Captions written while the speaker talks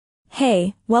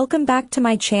Hey, welcome back to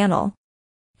my channel.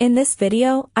 In this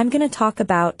video, I'm gonna talk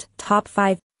about top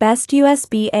 5 best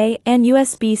USB-A and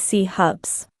USB-C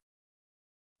hubs.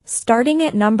 Starting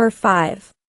at number 5.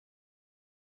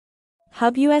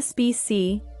 Hub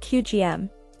USB-C, QGM.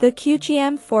 The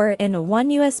QGM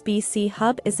 4-in-1 USB-C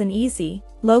hub is an easy,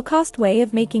 low-cost way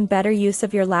of making better use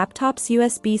of your laptop's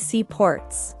USB-C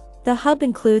ports. The hub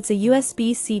includes a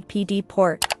USB-C PD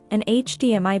port, an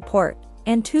HDMI port,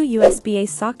 and 2 USB-A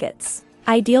sockets,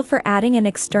 ideal for adding an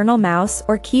external mouse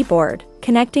or keyboard,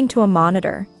 connecting to a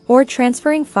monitor, or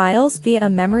transferring files via a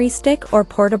memory stick or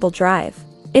portable drive.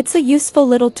 It's a useful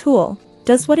little tool,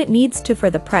 does what it needs to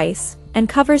for the price, and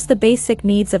covers the basic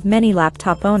needs of many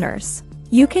laptop owners.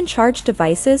 You can charge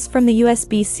devices from the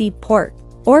USB-C port,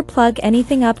 or plug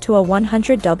anything up to a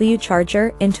 100W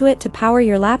charger into it to power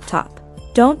your laptop.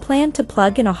 Don't plan to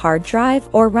plug in a hard drive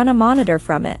or run a monitor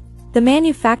from it. The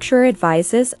manufacturer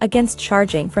advises against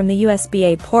charging from the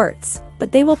USB-A ports,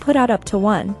 but they will put out up to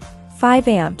 1.5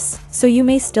 amps, so you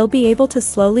may still be able to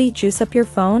slowly juice up your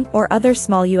phone or other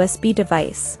small USB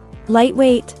device.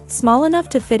 Lightweight, small enough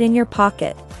to fit in your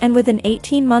pocket, and with an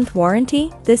 18-month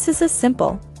warranty, this is a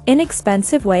simple,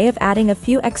 inexpensive way of adding a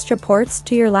few extra ports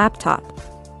to your laptop.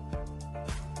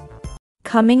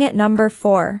 Coming at number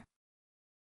 4.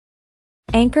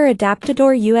 Anker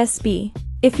Adaptador USB.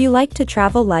 If you like to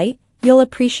travel light, you'll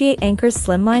appreciate Anker's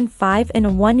slimline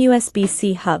 5-in-1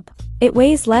 USB-C hub. It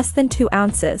weighs less than 2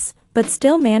 ounces, but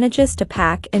still manages to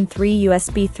pack in 3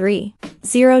 USB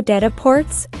 3.0 data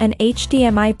ports, an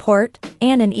HDMI port,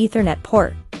 and an Ethernet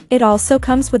port. It also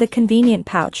comes with a convenient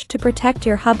pouch to protect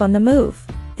your hub on the move.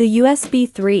 The USB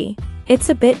 3. It's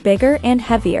a bit bigger and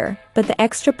heavier, but the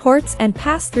extra ports and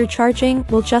pass-through charging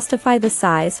will justify the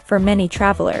size for many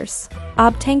travelers.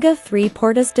 Obtenga 3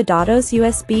 portas de datos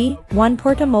USB, 1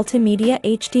 porta multimedia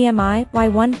HDMI y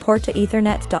 1 porta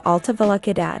Ethernet de alta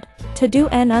velocidad. To do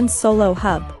en un solo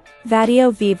hub.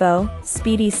 Vadio Vivo,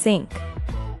 Speedy Sync.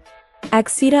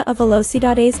 Acceda a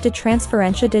velocidades de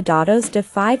transferencia de datos de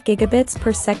 5 gigabits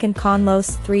per second con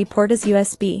los 3 portas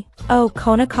USB.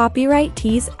 Con a copyright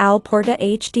Ts al porta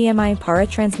HDMI para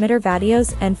transmitter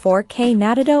vadios en 4K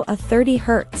nativo a 30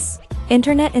 Hz.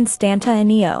 Internet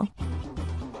instantáneo.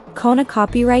 Con a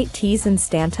copyright Ts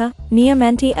instantánea,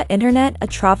 niamente a Internet a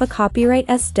trava copyright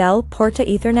S del porta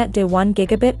Ethernet de 1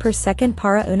 gigabit per second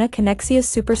para una conexión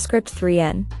superscript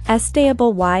 3N.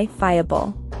 Stable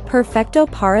Wi-Fiable. Perfecto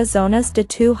para zonas de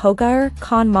tu hogar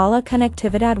con mala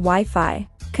conectividad Wi-Fi.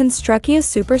 Constructio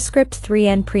superscript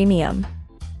 3N Premium.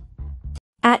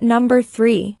 At number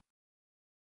 3.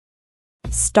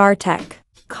 StarTech.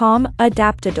 COM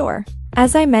Adaptador.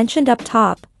 As I mentioned up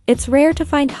top, it's rare to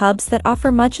find hubs that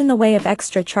offer much in the way of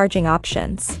extra charging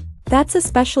options. That's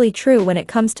especially true when it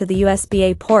comes to the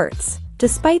USB-A ports.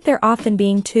 Despite there often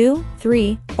being 2,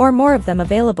 3, or more of them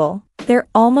available, they're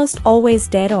almost always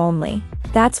data only.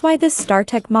 That's why this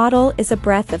StarTech model is a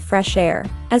breath of fresh air,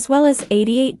 as well as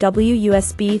 88W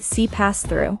USB-C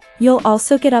pass-through. You'll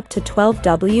also get up to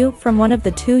 12W from one of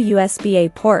the 2 USB-A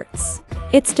ports.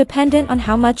 It's dependent on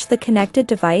how much the connected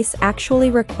device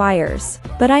actually requires,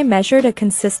 but I measured a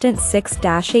consistent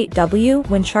 6-8W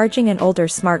when charging an older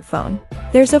smartphone.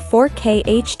 There's a 4K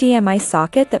HDMI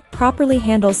socket that properly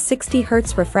handles 60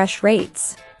 Hz refresh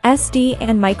rates, SD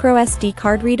and micro SD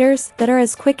card readers that are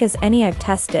as quick as any I've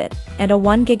tested, and a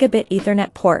 1 gigabit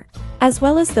Ethernet port, as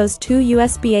well as those 2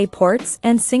 USB-A ports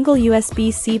and single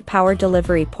USB-C power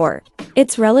delivery port.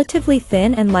 It's relatively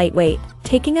thin and lightweight,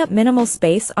 taking up minimal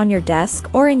space on your desk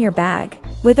or in your bag,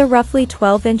 with a roughly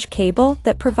 12-inch cable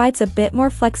that provides a bit more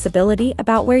flexibility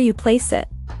about where you place it.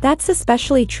 That's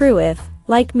especially true if,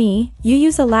 like me, you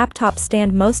use a laptop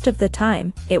stand most of the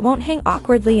time. It won't hang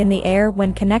awkwardly in the air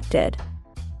when connected.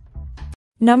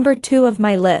 Number 2 of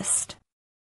my list.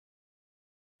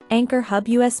 Anker Hub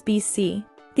USB-C.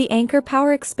 The Anker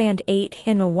PowerXpand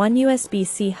 8-in-1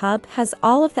 USB-C hub has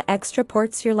all of the extra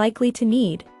ports you're likely to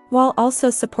need, while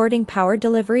also supporting power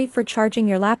delivery for charging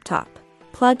your laptop.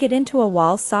 Plug it into a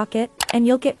wall socket, and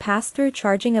you'll get pass-through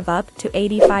charging of up to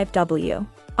 85W.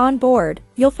 On board,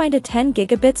 you'll find a 10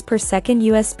 gigabits per second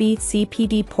USB-C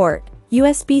PD port,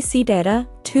 USB-C data,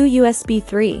 2 USB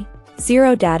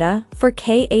 3.0 data,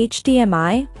 4K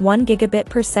HDMI, 1 gigabit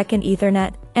per second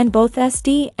Ethernet, and both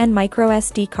SD and micro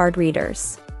SD card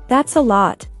readers. That's a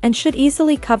lot, and should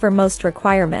easily cover most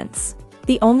requirements.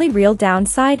 The only real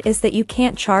downside is that you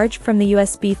can't charge from the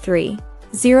USB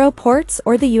 3.0 ports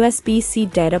or the USB-C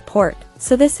data port,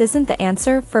 so this isn't the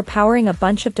answer for powering a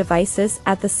bunch of devices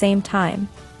at the same time.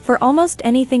 For almost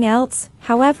anything else,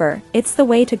 however, it's the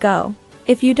way to go.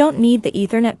 If you don't need the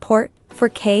Ethernet port,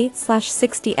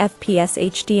 4K/60 fps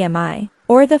HDMI,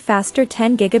 or the faster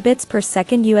 10 gigabits per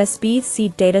second USB-C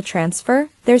data transfer.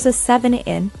 There's a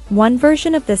 7-in-1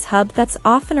 version of this hub that's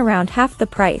often around half the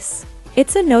price.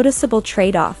 It's a noticeable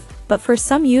trade-off, but for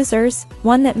some users,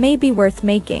 one that may be worth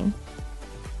making.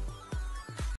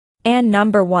 And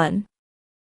number 1.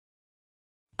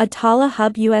 Atala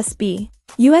Hub USB.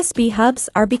 USB hubs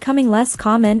are becoming less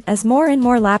common as more and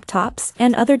more laptops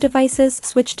and other devices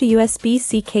switch to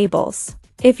USB-C cables.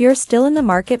 If you're still in the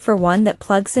market for one that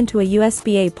plugs into a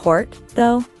USB-A port,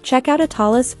 though, check out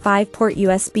Atala's 5-port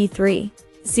USB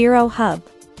 3.0 hub.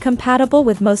 Compatible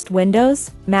with most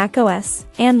Windows, macOS,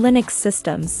 and Linux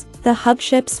systems, the hub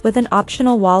ships with an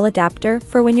optional wall adapter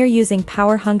for when you're using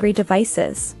power-hungry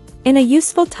devices. In a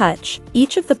useful touch,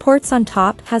 each of the ports on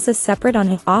top has a separate on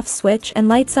and off switch and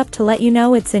lights up to let you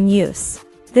know it's in use.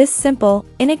 This simple,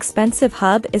 inexpensive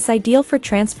hub is ideal for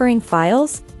transferring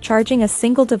files, charging a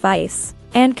single device,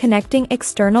 and connecting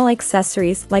external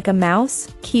accessories like a mouse,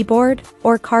 keyboard,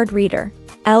 or card reader.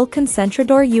 El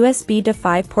Concentrador USB de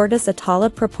 5 portas Atala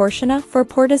proporciona for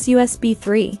portas USB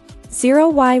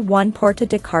 3.0 porta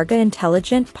de carga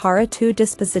inteligente para tu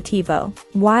dispositivo.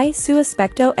 Y su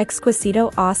aspecto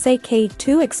exquisito hace que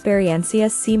tu experiencia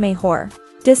sea mejor.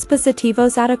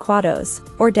 Dispositivos adecuados,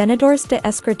 ordenadores de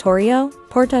escritorio,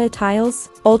 portátiles,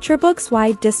 ultrabooks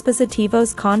y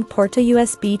dispositivos con porta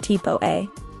USB tipo A.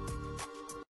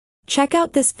 Check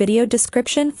out this video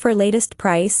description for latest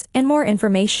price and more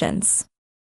informations.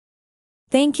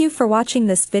 Thank you for watching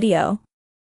this video.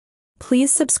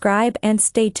 Please subscribe and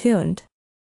stay tuned.